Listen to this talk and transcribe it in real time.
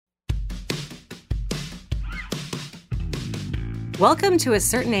Welcome to A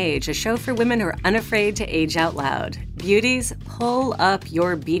Certain Age, a show for women who are unafraid to age out loud. Beauties, pull up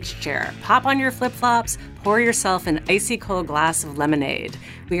your beach chair, pop on your flip-flops, pour yourself an icy cold glass of lemonade.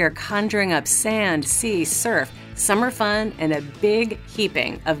 We are conjuring up sand, sea, surf, summer fun, and a big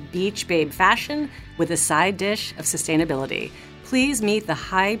heaping of beach babe fashion with a side dish of sustainability. Please meet the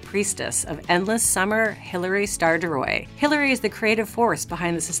high priestess of endless summer, Hilary Starderoy. Hilary is the creative force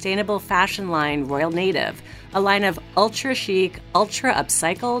behind the sustainable fashion line Royal Native, a line of ultra-chic,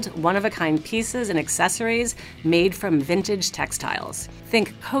 ultra-upcycled, one-of-a-kind pieces and accessories made from vintage textiles.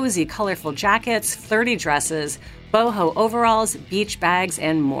 Think cozy, colorful jackets, flirty dresses, boho overalls, beach bags,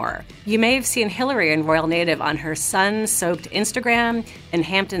 and more. You may have seen Hilary in Royal Native on her sun-soaked Instagram, in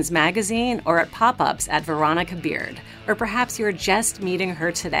Hamptons Magazine, or at pop-ups at Veronica Beard. Or perhaps you're just meeting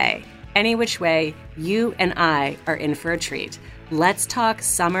her today. Any which way, you and I are in for a treat. Let's talk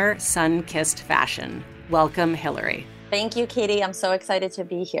summer sun-kissed fashion. Welcome, Hilary. Thank you, Katie. I'm so excited to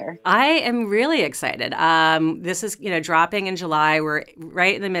be here. I am really excited. This is, dropping in July. We're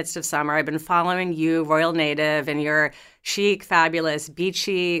right in the midst of summer. I've been following you, Royal Native, and your chic, fabulous,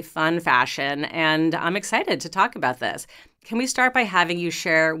 beachy, fun fashion, and I'm excited to talk about this. Can we start by having you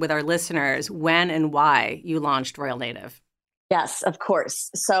share with our listeners when and why you launched Royal Native? Yes, of course.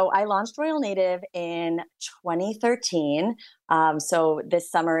 So I launched Royal Native in 2013. So this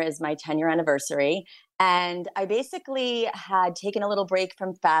summer is my 10-year anniversary. And I basically had taken a little break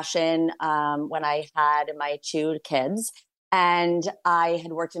from fashion when I had my two kids. And I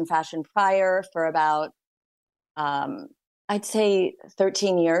had worked in fashion prior for about, I'd say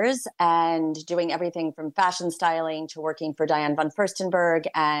 13 years, and doing everything from fashion styling to working for Diane von Furstenberg.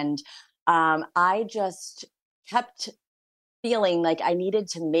 And I just kept feeling like I needed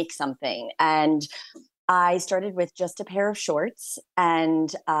to make something. And I started with just a pair of shorts,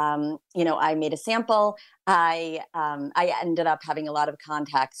 and I made a sample. I ended up having a lot of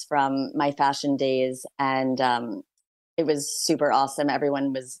contacts from my fashion days, and it was super awesome.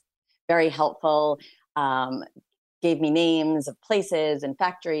 Everyone was very helpful, gave me names of places and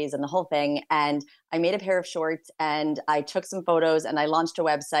factories and the whole thing. And I made a pair of shorts, and I took some photos, and I launched a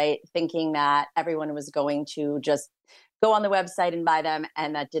website thinking that everyone was going to just go on the website and buy them,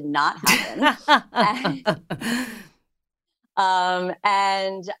 and that did not happen.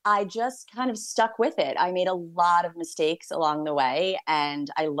 And I just kind of stuck with it. I made a lot of mistakes along the way,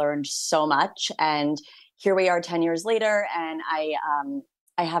 and I learned so much. And here we are 10 years later, and I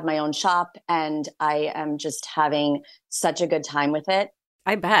have my own shop, and I am just having such a good time with it.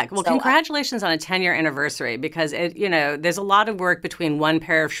 I bet. Well, congratulations on a 10-year anniversary, because there's a lot of work between one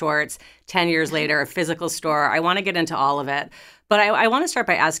pair of shorts, 10 years later, a physical store. I want to get into all of it. But I want to start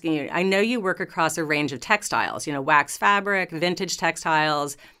by asking you, I know you work across a range of textiles, wax fabric, vintage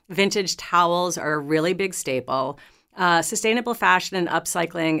textiles, vintage towels are a really big staple. Sustainable fashion and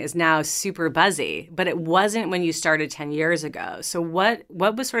upcycling is now super buzzy, but it wasn't when you started 10 years ago. So what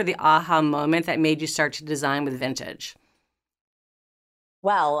was sort of the aha moment that made you start to design with vintage?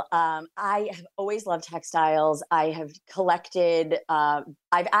 Well, I have always loved textiles. I've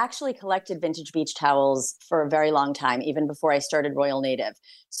actually collected vintage beach towels for a very long time, even before I started Royal Native.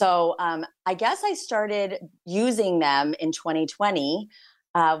 So I guess I started using them in 2020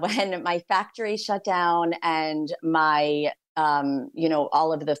 when my factory shut down and my,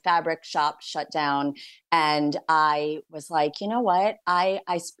 all of the fabric shops shut down. And I was like, you know what? I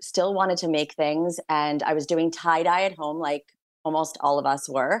still wanted to make things, and I was doing tie-dye at home, like almost all of us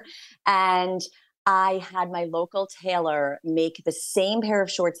were. And I had my local tailor make the same pair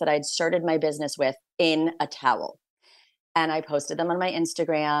of shorts that I'd started my business with in a towel. And I posted them on my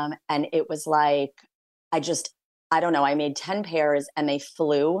Instagram, and it was like, I don't know, I made 10 pairs and they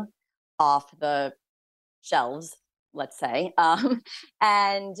flew off the shelves, let's say.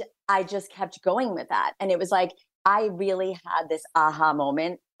 And I just kept going with that. And it was like, I really had this aha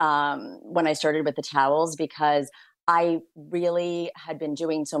moment when I started with the towels, because I really had been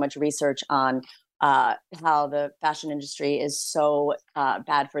doing so much research on how the fashion industry is so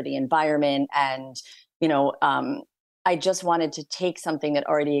bad for the environment. And, I just wanted to take something that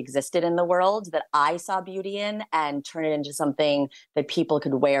already existed in the world that I saw beauty in and turn it into something that people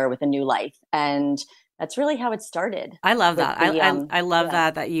could wear with a new life. And that's really how it started. I love that. I love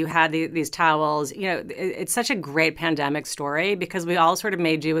that you had these towels. It's such a great pandemic story, because we all sort of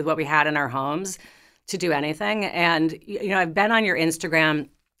made do with what we had in our homes to do anything. And, I've been on your Instagram,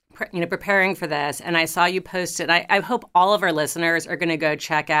 preparing for this, and I saw you post it. I hope all of our listeners are going to go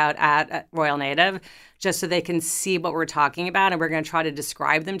check out at Royal Native, just so they can see what we're talking about. And we're going to try to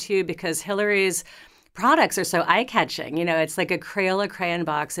describe them to you, because Hilary's products are so eye-catching. It's like a Crayola crayon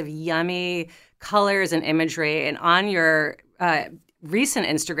box of yummy colors and imagery. And on your recent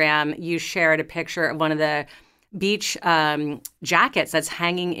Instagram, you shared a picture of one of the beach jackets that's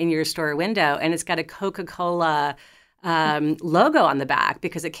hanging in your store window, and it's got a Coca-Cola logo on the back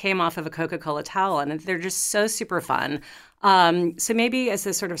because it came off of a Coca-Cola towel, and they're just so super fun. So maybe as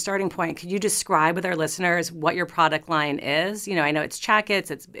a sort of starting point, could you describe with our listeners what your product line is? I know it's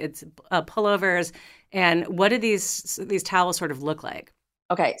jackets, it's pullovers, and what do these towels sort of look like?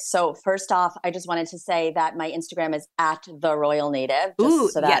 Okay, so first off, I just wanted to say that my Instagram is at the Royal Native. Ooh,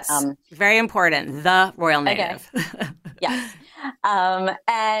 so that, yes, very important. The Royal Native. Okay. Yes,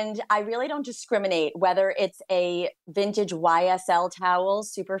 and I really don't discriminate whether it's a vintage YSL towel,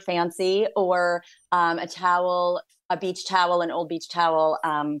 super fancy, or a towel, a beach towel, an old beach towel,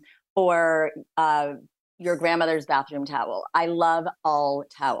 or your grandmother's bathroom towel. I love all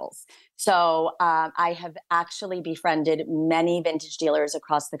towels. So I have actually befriended many vintage dealers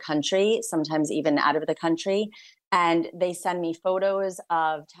across the country, sometimes even out of the country, and they send me photos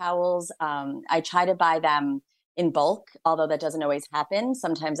of towels. I try to buy them in bulk, although that doesn't always happen.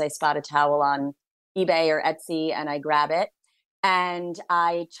 Sometimes I spot a towel on eBay or Etsy and I grab it. And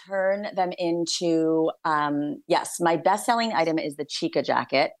I turn them into, yes, my best-selling item is the Chica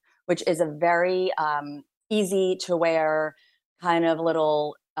jacket, which is a very easy to wear kind of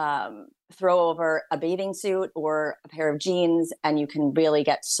little throw over a bathing suit or a pair of jeans, and you can really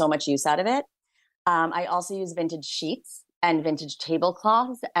get so much use out of it. I also use vintage sheets and vintage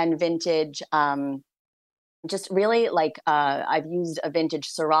tablecloths and vintage, just really like I've used a vintage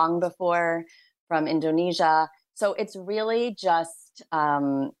sarong before from Indonesia. So it's really just,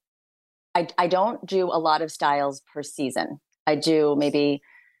 I don't do a lot of styles per season. I do maybe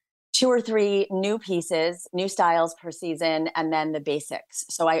 2 or 3 new pieces, new styles per season, and then the basics.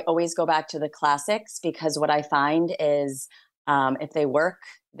 So I always go back to the classics because what I find is if they work,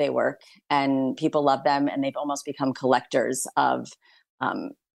 and people love them, and they've almost become collectors of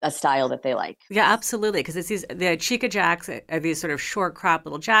a style that they like. Yeah, absolutely. Because it's the Chica Jacks are these sort of short crop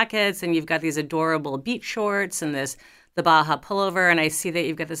little jackets, and you've got these adorable beach shorts and the Baja pullover. And I see that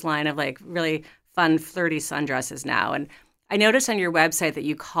you've got this line of like really fun, flirty sundresses now. And I noticed on your website that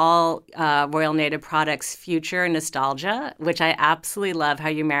you call Royal Native products future nostalgia, which I absolutely love how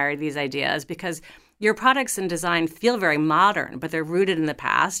you marry these ideas because your products and design feel very modern, but they're rooted in the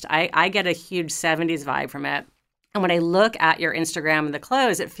past. I get a huge 70s vibe from it. And when I look at your Instagram and the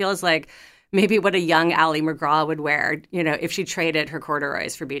clothes, it feels like maybe what a young Ally McGraw would wear, if she traded her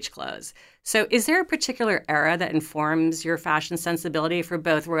corduroys for beach clothes. So is there a particular era that informs your fashion sensibility for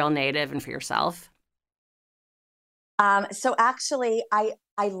both Royal Native and for yourself? So actually, I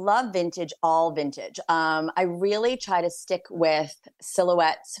love vintage, all vintage. I really try to stick with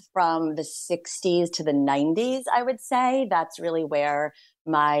silhouettes from the 60s to the 90s, I would say. That's really where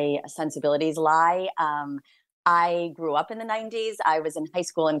my sensibilities lie. I grew up in the 90s. I was in high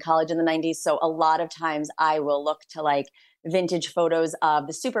school and college in the 90s. So a lot of times I will look to like vintage photos of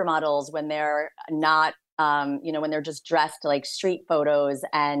the supermodels when they're not, when they're just dressed like street photos.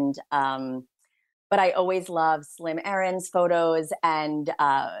 And, but I always love Slim Aaron's photos and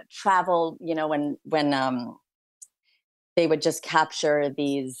travel, when they would just capture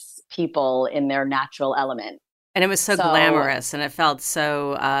these people in their natural element. And it was so glamorous, and it felt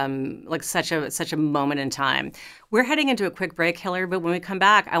so like such a moment in time. We're heading into a quick break, Hilary, but when we come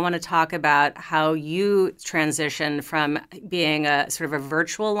back, I want to talk about how you transitioned from being a sort of a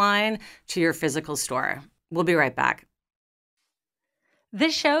virtual line to your physical store. We'll be right back.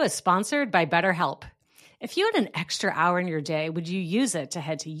 This show is sponsored by BetterHelp. If you had an extra hour in your day, would you use it to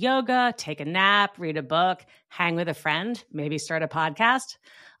head to yoga, take a nap, read a book, hang with a friend, maybe start a podcast?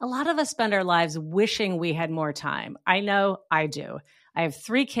 A lot of us spend our lives wishing we had more time. I know I do. I have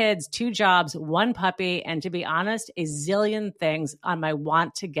 3 kids, 2 jobs, 1 puppy, and to be honest, a zillion things on my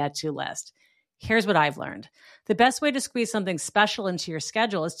want to get to list. Here's what I've learned. The best way to squeeze something special into your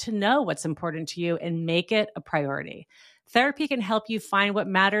schedule is to know what's important to you and make it a priority. Therapy can help you find what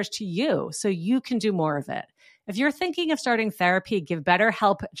matters to you so you can do more of it. If you're thinking of starting therapy, give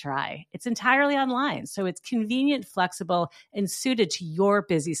BetterHelp a try. It's entirely online, so it's convenient, flexible, and suited to your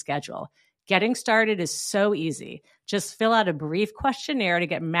busy schedule. Getting started is so easy. Just fill out a brief questionnaire to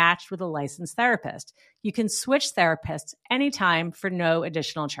get matched with a licensed therapist. You can switch therapists anytime for no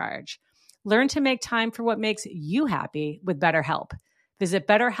additional charge. Learn to make time for what makes you happy with BetterHelp. Visit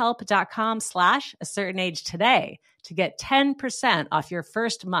BetterHelp.com/acertainage today to get 10% off your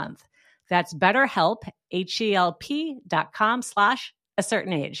first month. That's BetterHelp,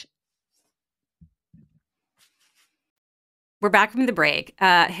 HELP.com/acertainage. We're back from the break.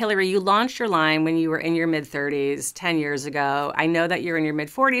 Hilary, you launched your line when you were in your mid 30s, 10 years ago. I know that you're in your mid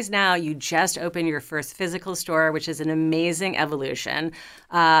 40s now. You just opened your first physical store, which is an amazing evolution.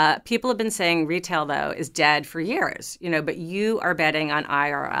 People have been saying retail, though, is dead for years, but you are betting on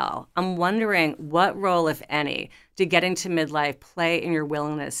IRL. I'm wondering what role, if any, did getting to midlife play in your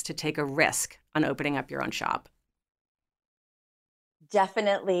willingness to take a risk on opening up your own shop?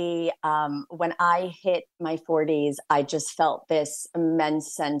 Definitely. When I hit my 40s, I just felt this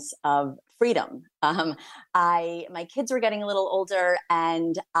immense sense of freedom. My kids were getting a little older,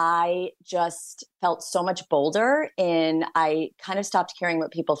 and I just felt so much bolder. I kind of stopped caring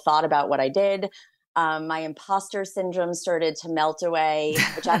what people thought about what I did. My imposter syndrome started to melt away,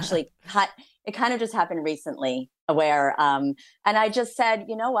 which actually it kind of just happened recently, and I just said,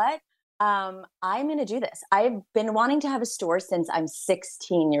 you know what? I'm going to do this. I've been wanting to have a store since I'm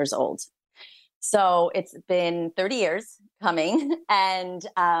 16 years old. So it's been 30 years coming. And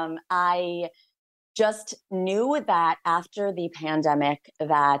I just knew that after the pandemic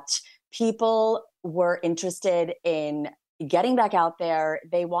that people were interested in getting back out there.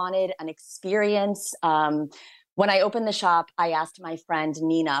 They wanted an experience. When I opened the shop, I asked my friend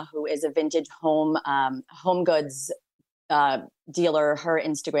Nina, who is a vintage home goods dealer. Her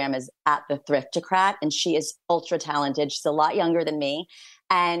Instagram is at the Thriftocrat, and she is ultra talented. She's a lot younger than me,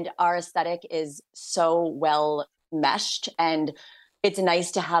 and our aesthetic is so well meshed, and it's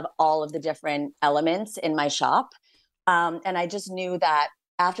nice to have all of the different elements in my shop. And I just knew that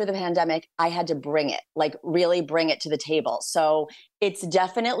after the pandemic, I had to bring it, like really bring it to the table. So it's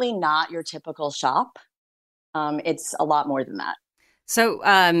definitely not your typical shop. It's a lot more than that. So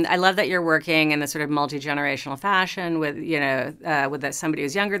I love that you're working in a sort of multi-generational fashion with, somebody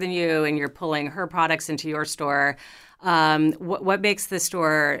who's younger than you, and you're pulling her products into your store. What makes the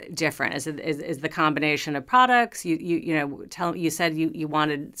store different? Is the combination of products? You said you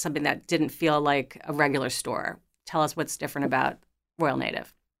wanted something that didn't feel like a regular store. Tell us what's different about Royal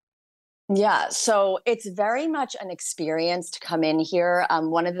Native. Yeah, so it's very much an experience to come in here.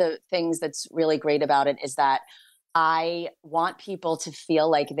 One of the things that's really great about it is that I want people to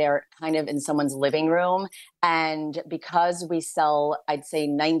feel like they're kind of in someone's living room. And because we sell, I'd say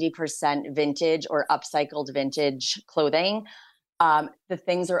 90% vintage or upcycled vintage clothing, the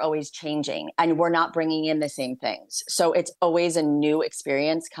things are always changing, and we're not bringing in the same things. So it's always a new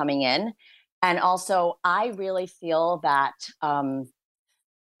experience coming in. And also, I really feel that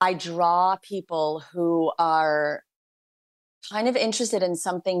I draw people who are kind of interested in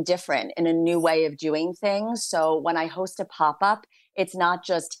something different, in a new way of doing things. So when I host a pop-up, it's not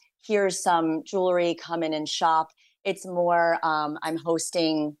just here's some jewelry, come in and shop. It's more I'm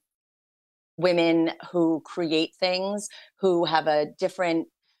hosting women who create things, who have a different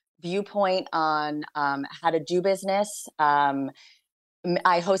viewpoint on how to do business.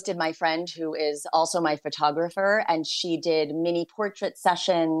 I hosted my friend who is also my photographer, and she did mini portrait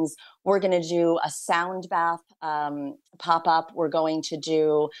sessions. We're going to do a sound bath pop up. We're going to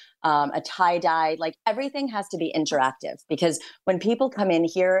do a tie dye. Like, everything has to be interactive, because when people come in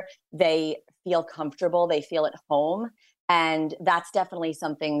here, they feel comfortable, they feel at home. And that's definitely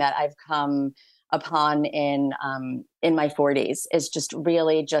something that I've come upon in my 40s, is just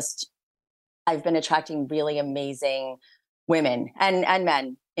really I've been attracting really amazing women and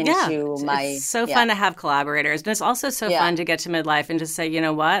men into it's so fun to have collaborators, and it's also so fun to get to midlife and just say, you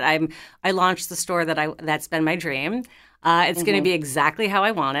know what, I launched the store that's been my dream. It's going to be exactly how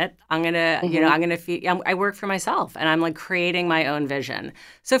I want it. I'm gonna, I'm gonna I work for myself, and I'm like creating my own vision.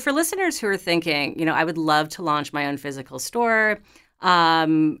 So for listeners who are thinking, I would love to launch my own physical store.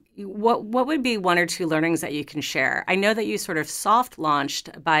 What would be one or two learnings that you can share? I know that you sort of soft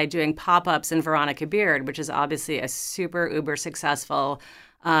launched by doing pop-ups in Veronica Beard, which is obviously a super uber successful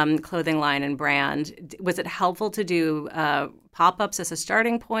clothing line and brand. Was it helpful to do pop-ups as a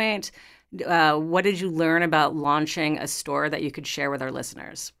starting point? What did you learn about launching a store that you could share with our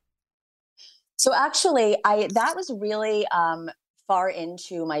listeners? So actually, that was really far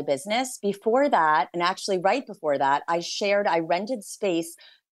into my business. Before that, and actually right before that, I rented space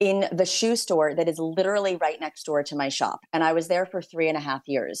in the shoe store that is literally right next door to my shop. And I was there for 3.5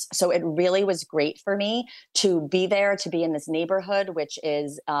 years. So it really was great for me to be there, to be in this neighborhood, which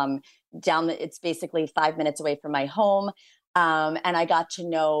is it's basically 5 minutes away from my home. And I got to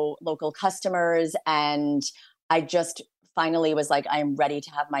know local customers, and I just finally was like, I'm ready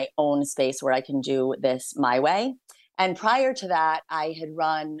to have my own space where I can do this my way. And prior to that, I had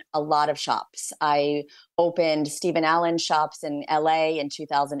run a lot of shops. I opened Stephen Allen shops in LA in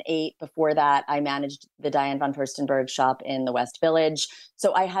 2008. Before that, I managed the Diane von Furstenberg shop in the West Village.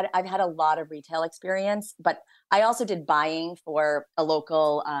 So I've had a lot of retail experience, but I also did buying for a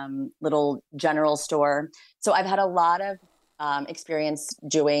local little general store. So I've had a lot of experience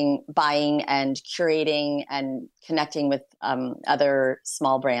doing buying and curating and connecting with other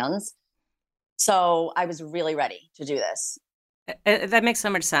small brands. So I was really ready to do this. That makes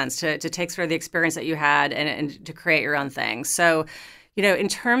so much sense to take sort of the experience that you had and to create your own thing. So, in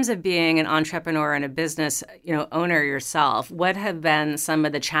terms of being an entrepreneur and a business, owner yourself, what have been some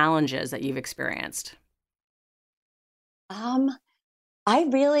of the challenges that you've experienced? Um, I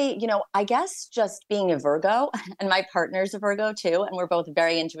really, I guess just being a Virgo and my partner's a Virgo too, and we're both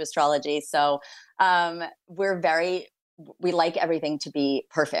very into astrology. So we're we like everything to be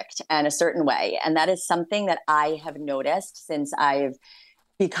perfect and a certain way. And that is something that I have noticed since I've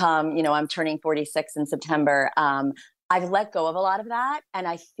become, I'm turning 46 in September. I've let go of a lot of that. And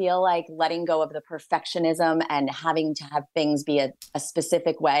I feel like letting go of the perfectionism and having to have things be a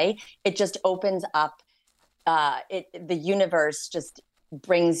specific way, it just opens up the universe just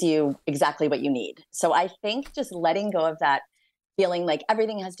brings you exactly what you need. So I think just letting go of that feeling like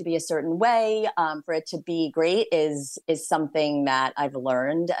everything has to be a certain way for it to be great is something that I've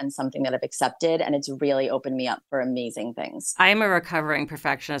learned and something that I've accepted, and it's really opened me up for amazing things. I'm a recovering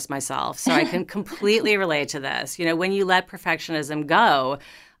perfectionist myself, so I can completely relate to this. When you let perfectionism go,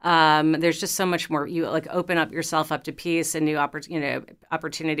 there's just so much more. You like open up yourself up to peace and new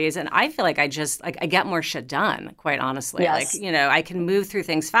opportunities. And I feel like I get more shit done, quite honestly. Yes. Like, I can move through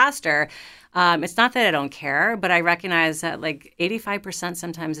things faster. It's not that I don't care, but I recognize that like 85%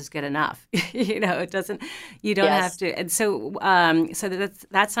 sometimes is good enough. It doesn't, you don't Yes. have to. And so,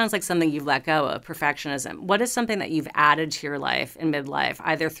 that sounds like something you've let go of, perfectionism. What is something that you've added to your life in midlife,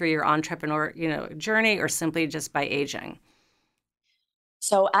 either through your entrepreneur, journey or simply just by aging?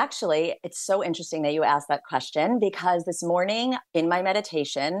 So actually, it's so interesting that you asked that question because this morning in my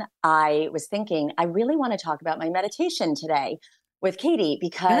meditation, I was thinking I really want to talk about my meditation today with Katie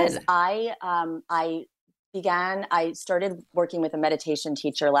because Good. I started working with a meditation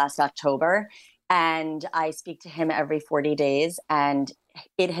teacher last October, and I speak to him every 40 days, and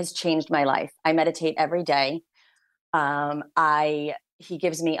it has changed my life. I meditate every day. I He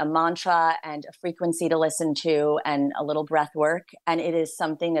gives me a mantra and a frequency to listen to and a little breath work, and it is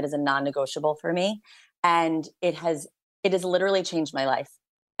something that is a non-negotiable for me, and it has literally changed my life.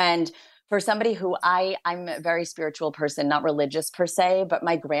 And for somebody who I'm a very spiritual person, not religious per se, but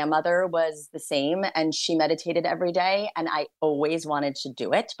my grandmother was the same, and she meditated every day, and I always wanted to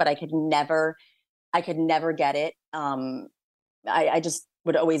do it, but I could never get it. I just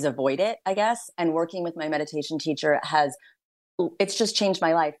would always avoid it, I guess. And working with my meditation teacher it's just changed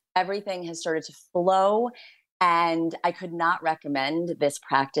my life. Everything has started to flow, and I could not recommend this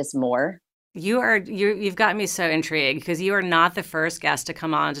practice more. You've got me so intrigued because you are not the first guest to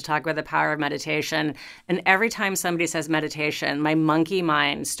come on to talk about the power of meditation. And every time somebody says meditation, my monkey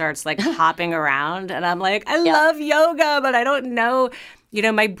mind starts like hopping around, and I'm like, I Yeah. love yoga, but I don't know.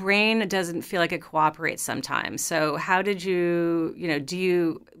 My brain doesn't feel like it cooperates sometimes. So how did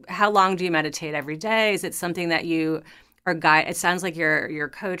how long do you meditate every day? Is it something that you or guide? It sounds like your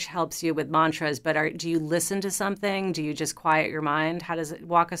coach helps you with mantras, but do you listen to something? Do you just quiet your mind? How does it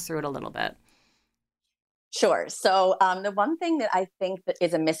walk us through it a little bit? Sure. So, the one thing that I think that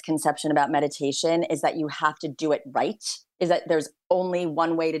is a misconception about meditation is that you have to do it right, is that there's only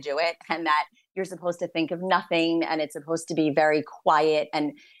one way to do it, and that you're supposed to think of nothing and it's supposed to be very quiet.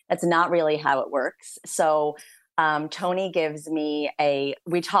 And that's not really how it works. So, Tony gives me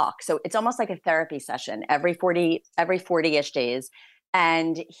we talk. So it's almost like a therapy session every 40-ish days.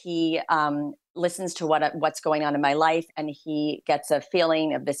 And he listens to what's going on in my life, and he gets a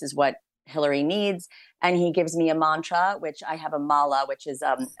feeling of this is what Hilary needs. And he gives me a mantra, which I have a mala, which is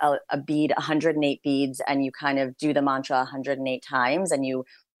a bead, 108 beads. And you kind of do the mantra 108 times and you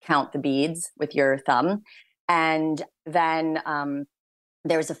count the beads with your thumb. And then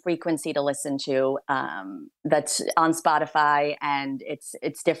there's a frequency to listen to that's on Spotify, and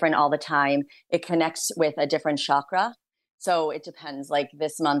it's different all the time. It connects with a different chakra. So it depends. Like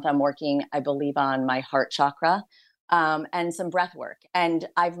this month, I'm working, I believe, on my heart chakra and some breath work. And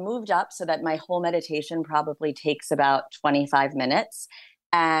I've moved up so that my whole meditation probably takes about 25 minutes.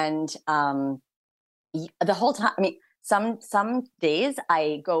 And the whole time, I mean, some days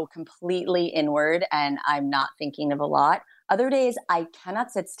I go completely inward and I'm not thinking of a lot. Other days I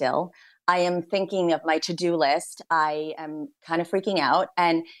cannot sit still. I am thinking of my to-do list. I am kind of freaking out,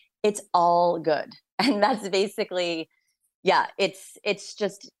 and it's all good. And that's basically, yeah, it's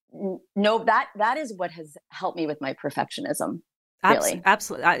just, no, that is what has helped me with my perfectionism, really.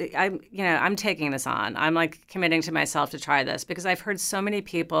 Absolutely. I'm taking this on. I'm like committing to myself to try this because I've heard so many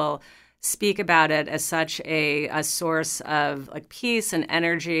people speak about it as such a source of like peace and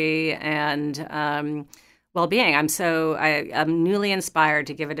energy and well-being. I'm newly inspired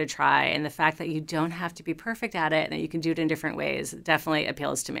to give it a try, and the fact that you don't have to be perfect at it and that you can do it in different ways definitely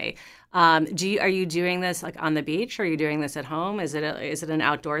appeals to me. Are you doing this like on the beach, or are you doing this at home? Is it an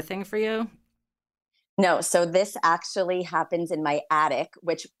outdoor thing for you? No, so this actually happens in my attic,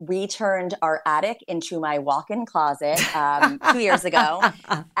 which we turned our attic into my walk-in closet 2 years ago,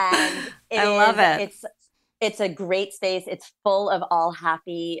 and I love it. it's a great space. It's full of all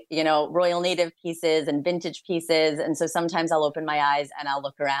happy, Royal Native pieces and vintage pieces, and so sometimes I'll open my eyes and I'll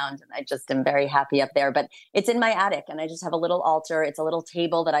look around, and I just am very happy up there. But it's in my attic, and I just have a little altar. It's a little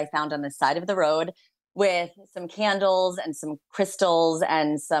table that I found on the side of the road with some candles and some crystals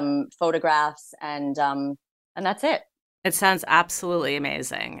and some photographs, and that's it. It sounds absolutely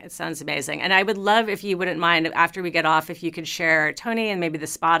amazing. It sounds amazing. And I would love if you wouldn't mind, after we get off, if you could share Tony and maybe the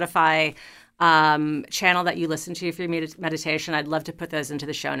Spotify channel that you listen to for your meditation. I'd love to put those into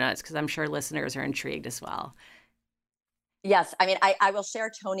the show notes because I'm sure listeners are intrigued as well. Yes. I mean, I will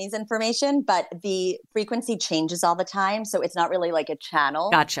share Tony's information, but the frequency changes all the time. So it's not really like a channel.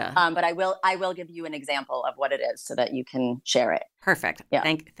 Gotcha. But I will give you an example of what it is so that you can share it. Perfect. Yeah.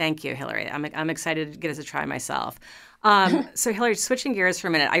 Thank you, Hilary. I'm excited to get us a try myself. So Hilary, switching gears for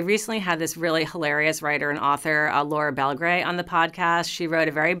a minute, I recently had this really hilarious writer and author, Laura Belgray, on the podcast. She wrote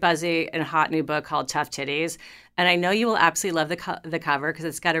a very buzzy and hot new book called Tough Titties. And I know you will absolutely love the cover because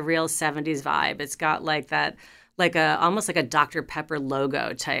it's got a real 70s vibe. It's got like that, almost like a Dr. Pepper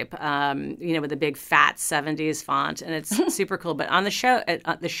logo type, with a big fat 70s font, and it's super cool. But on the show,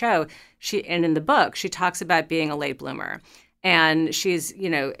 and in the book, she talks about being a late bloomer. And she's,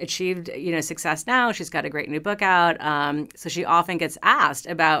 achieved, success now. She's got a great new book out. So she often gets asked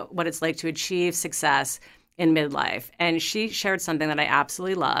about what it's like to achieve success in midlife. And she shared something that I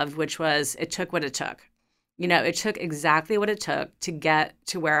absolutely loved, which was it took what it took. It took exactly what it took to get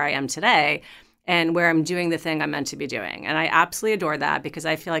to where I am today and where I'm doing the thing I'm meant to be doing. And I absolutely adore that because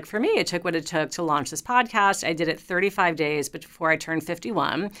I feel like for me, it took what it took to launch this podcast. I did it 35 days before I turned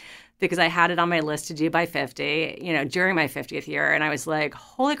 51. Because I had it on my list to do by 50, during my 50th year. And I was like,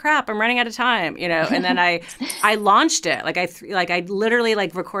 holy crap, I'm running out of time, And then I launched it. I literally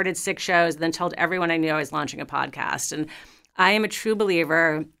recorded 6 shows and then told everyone I knew I was launching a podcast. And I am a true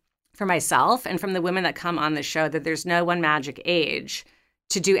believer for myself and from the women that come on the show that there's no one magic age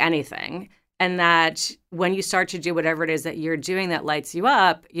to do anything. And that when you start to do whatever it is that you're doing that lights you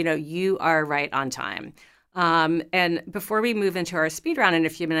up, you are right on time. And before we move into our speed round in a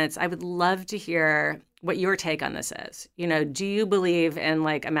few minutes, I would love to hear what your take on this is. Do you believe in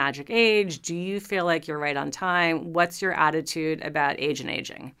like a magic age? Do you feel like you're right on time? What's your attitude about age and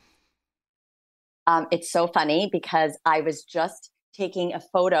aging? It's so funny because I was just taking a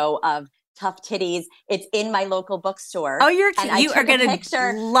photo of Tough Titties. It's in my local bookstore. Oh, you are going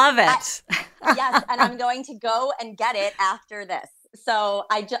to love it. Yes, and I'm going to go and get it after this. So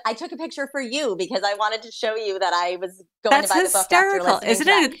I took a picture for you because I wanted to show you that I was going to buy the book after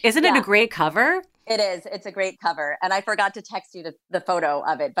listening. Isn't it a great cover? It is. It's a great cover. And I forgot to text you the photo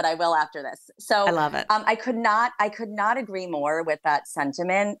of it, but I will after this. So I love it. I could not agree more with that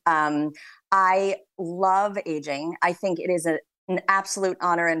sentiment. I love aging. I think it is an absolute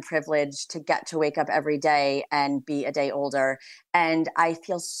honor and privilege to get to wake up every day and be a day older. And I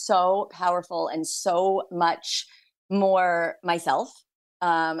feel so powerful and so much more myself.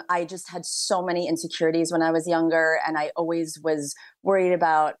 I just had so many insecurities when I was younger, and I always was worried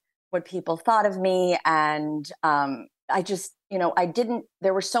about what people thought of me. And I just,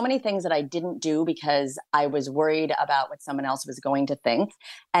 there were so many things that I didn't do because I was worried about what someone else was going to think.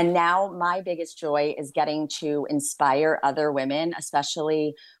 And now my biggest joy is getting to inspire other women,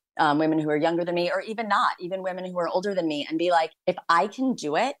 especially women who are younger than me, or even not, even women who are older than me, and be like, if I can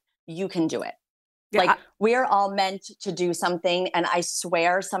do it, you can do it. Yeah. We're all meant to do something. And I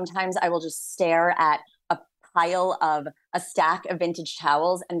swear sometimes I will just stare at a pile of a stack of vintage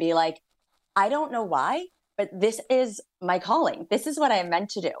towels and be like, I don't know why, but this is my calling. This is what I'm meant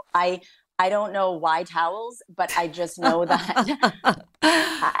to do. I don't know why towels, but I just know that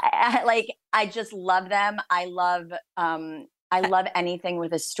I just love them. I love anything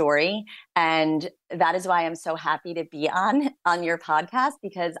with a story. And that is why I'm so happy to be on your podcast,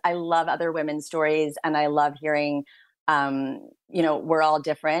 because I love other women's stories. And I love hearing, we're all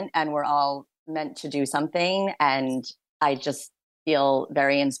different and we're all meant to do something. And I just feel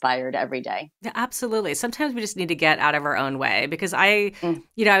very inspired every day. Yeah, absolutely. Sometimes we just need to get out of our own way because Mm,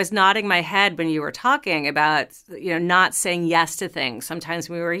 I was nodding my head when you were talking about, not saying yes to things. Sometimes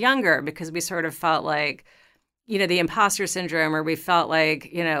when we were younger because we sort of felt like, the imposter syndrome, or we felt like,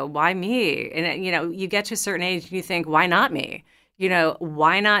 why me? And, you get to a certain age and you think, why not me?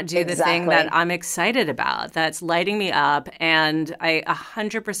 Why not do the thing that exactly. I'm excited about, that's lighting me up? And I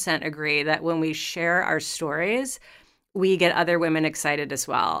 100% agree that when we share our stories, we get other women excited as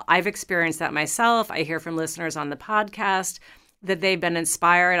well. I've experienced that myself. I hear from listeners on the podcast that they've been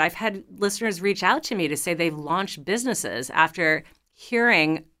inspired. I've had listeners reach out to me to say they've launched businesses after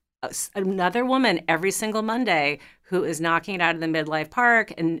hearing another woman every single Monday who is knocking it out of the midlife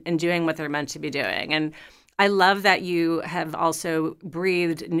park and doing what they're meant to be doing. And I love that you have also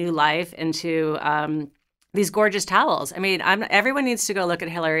breathed new life into these gorgeous towels. I mean, everyone needs to go look at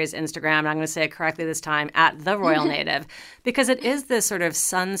Hilary's Instagram, and I'm going to say it correctly this time, at The Royal Native, because it is this sort of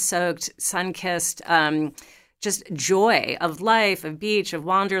sun-soaked, sun-kissed, just joy of life, of beach, of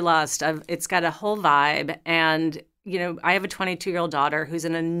wanderlust. It's got a whole vibe. And, I have a 22-year-old daughter who's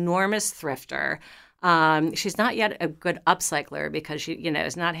an enormous thrifter. She's not yet a good upcycler because she,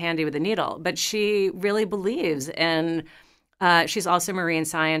 is not handy with a needle, but she really believes in. She's also a marine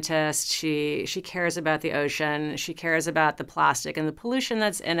scientist. She cares about the ocean. She cares about the plastic and the pollution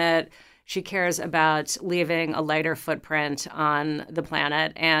that's in it. She cares about leaving a lighter footprint on the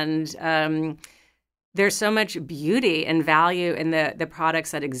planet. And there's so much beauty and value in the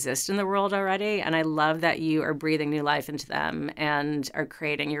products that exist in the world already. And I love that you are breathing new life into them and are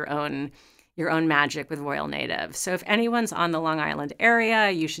creating your own magic with Royal Native. So if anyone's on the Long Island area,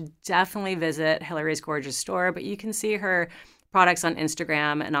 you should definitely visit Hilary's gorgeous store, but you can see her products on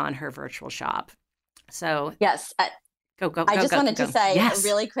Instagram and on her virtual shop. So Yes. go, I just wanted go. to say Yes,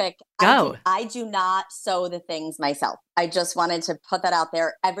 really quick, go. I do not sew the things myself. I just wanted to put that out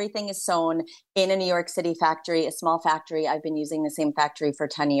there. Everything is sewn in a New York City factory, a small factory. I've been using the same factory for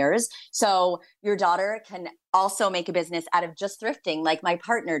 10 years. So your daughter can also make a business out of just thrifting, like my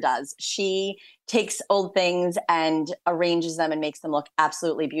partner does. She takes old things and arranges them and makes them look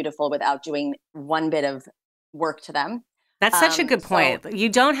absolutely beautiful without doing one bit of work to them. That's such a good So point. You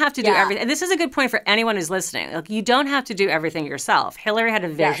don't have to do yeah, everything. And this is a good point for anyone who's listening. Like, you don't have to do everything yourself. Hilary had a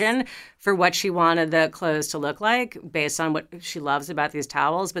yes. vision for what she wanted the clothes to look like based on what she loves about these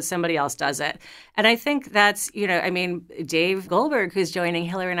towels, but somebody else does it. And I think that's, Dave Goldberg, who's joining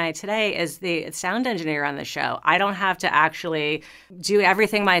Hilary and I today, is the sound engineer on the show. I don't have to actually do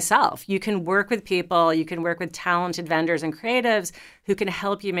everything myself. You can work with people, you can work with talented vendors and creatives who can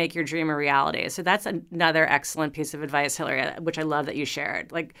help you make your dream a reality. So that's another excellent piece of advice, Hilary, which I love that you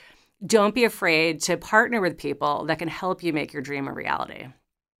shared. Like, don't be afraid to partner with people that can help you make your dream a reality.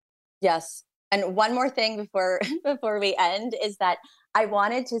 Yes. And one more thing before before we end is that I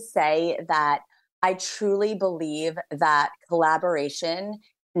wanted to say that I truly believe that collaboration,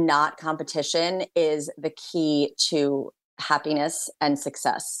 not competition, is the key to happiness and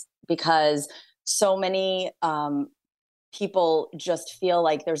success, because so many people just feel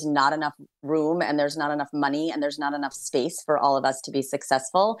like there's not enough room and there's not enough money and there's not enough space for all of us to be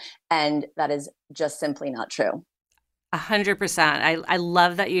successful. And that is just simply not true. 100%. I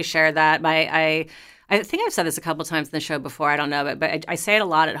love that you share that. I think I've said this a couple times in the show before. I don't know, but I say it a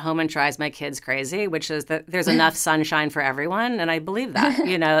lot at home and drives my kids crazy, which is that there's enough sunshine for everyone, and I believe that.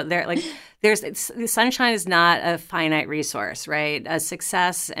 The sunshine is not a finite resource, right?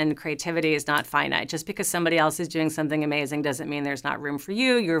 Success and creativity is not finite. Just because somebody else is doing something amazing doesn't mean there's not room for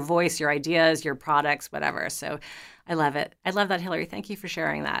you, your voice, your ideas, your products, whatever. So I love it. I love that, Hilary. Thank you for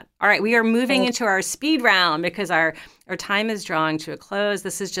sharing that. All right, we are moving into our speed round because our time is drawing to a close.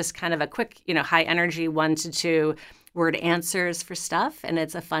 This is just kind of a quick, high energy 1 to 2 word answers for stuff, and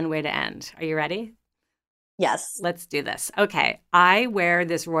it's a fun way to end. Are you ready? Yes. Let's do this. Okay, I wear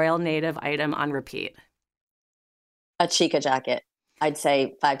this Royal Native item on repeat. A chica jacket, I'd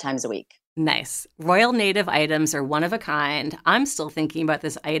say 5 times a week. Nice. Royal Native items are one of a kind. I'm still thinking about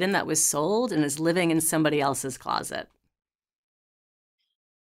this item that was sold and is living in somebody else's closet.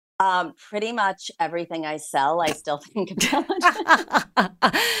 Pretty much everything I sell, I still think about.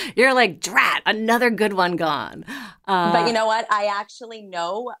 You're like, drat, another good one gone. But you know what? I actually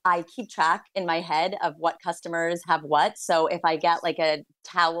know, I keep track in my head of what customers have what. So if I get like a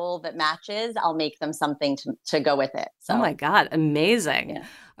towel that matches, I'll make them something to go with it. So, oh my God, amazing. yeah.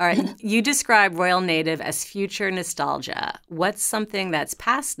 All right. You describe Royal Native as future nostalgia. What's something that's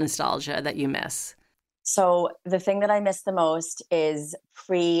past nostalgia that you miss? So the thing that I miss the most is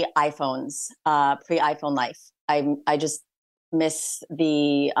pre-iPhones, pre-iPhone life. I just miss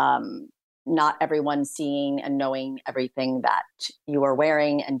the not everyone seeing and knowing everything that you are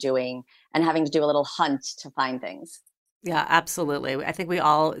wearing and doing, and having to do a little hunt to find things. Yeah, absolutely. I think we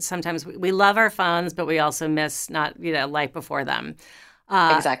all sometimes we love our phones, but we also miss not, life before them.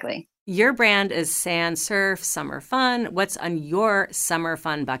 Exactly. Your brand is Sand Surf Summer Fun. What's on your summer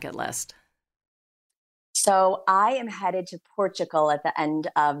fun bucket list? So I am headed to Portugal at the end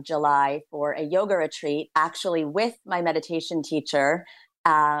of July for a yoga retreat, actually with my meditation teacher.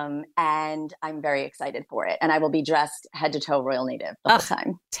 And I'm very excited for it. And I will be dressed head to toe Royal Native the whole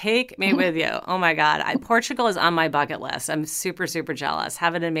time. Take me with you. Oh my God. Portugal is on my bucket list. I'm super, super jealous.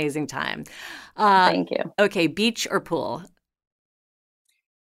 Have an amazing time. Thank you. Okay. Beach or pool?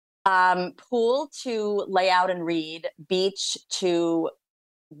 Pool to lay out and read, beach to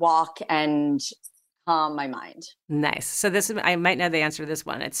walk and calm my mind. Nice. So I might know the answer to this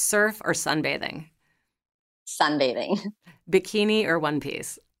one. It's surf or sunbathing? Sunbathing. Bikini or one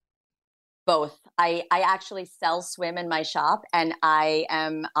piece? Both. I actually sell swim in my shop, and I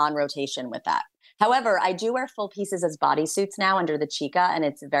am on rotation with that. However, I do wear full pieces as bodysuits now under the Chica, and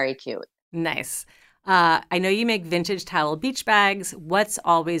it's very cute. Nice. I know you make vintage towel beach bags. What's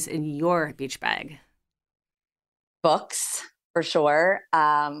always in your beach bag? Books, for sure.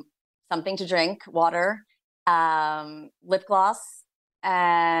 Something to drink, water, lip gloss,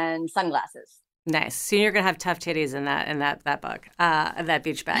 and sunglasses. Nice. So you're gonna have tough titties in that book, that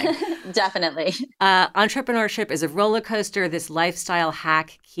beach bag. Definitely. Entrepreneurship is a roller coaster. This lifestyle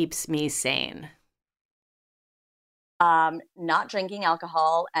hack keeps me sane. Not drinking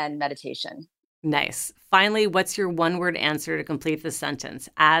alcohol and meditation. Nice. Finally, what's your one-word answer to complete the sentence?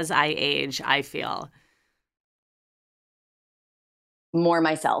 As I age, I feel. More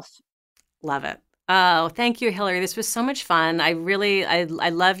myself. Love it. Oh, thank you, Hilary. This was so much fun. I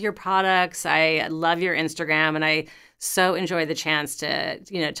love your products. I love your Instagram, and I so enjoy the chance to,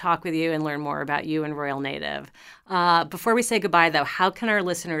 talk with you and learn more about you and Royal Native. Before we say goodbye, though, how can our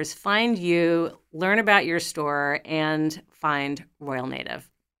listeners find you, learn about your store, and find Royal Native?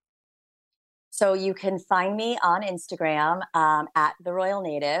 So you can find me on Instagram at The Royal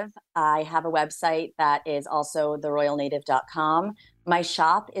Native. I have a website that is also theroyalnative.com. My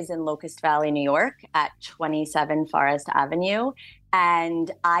shop is in Locust Valley, New York at 27 Forest Avenue.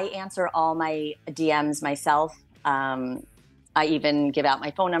 And I answer all my DMs myself. I even give out my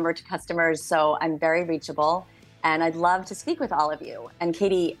phone number to customers. So I'm very reachable. And I'd love to speak with all of you. And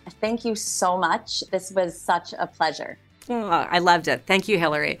Katie, thank you so much. This was such a pleasure. Oh, I loved it. Thank you,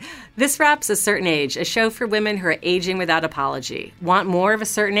 Hilary. This wraps A Certain Age, a show for women who are aging without apology. Want more of A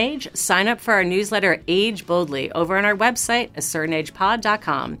Certain Age? Sign up for our newsletter, Age Boldly, over on our website,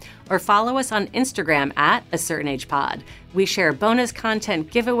 acertainagepod.com, or follow us on Instagram at acertainagepod. We share bonus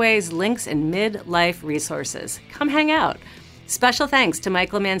content, giveaways, links, and midlife resources. Come hang out. Special thanks to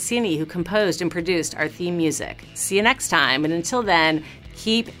Michael Mancini, who composed and produced our theme music. See you next time, and until then,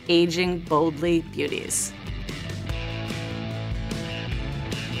 keep aging boldly, beauties.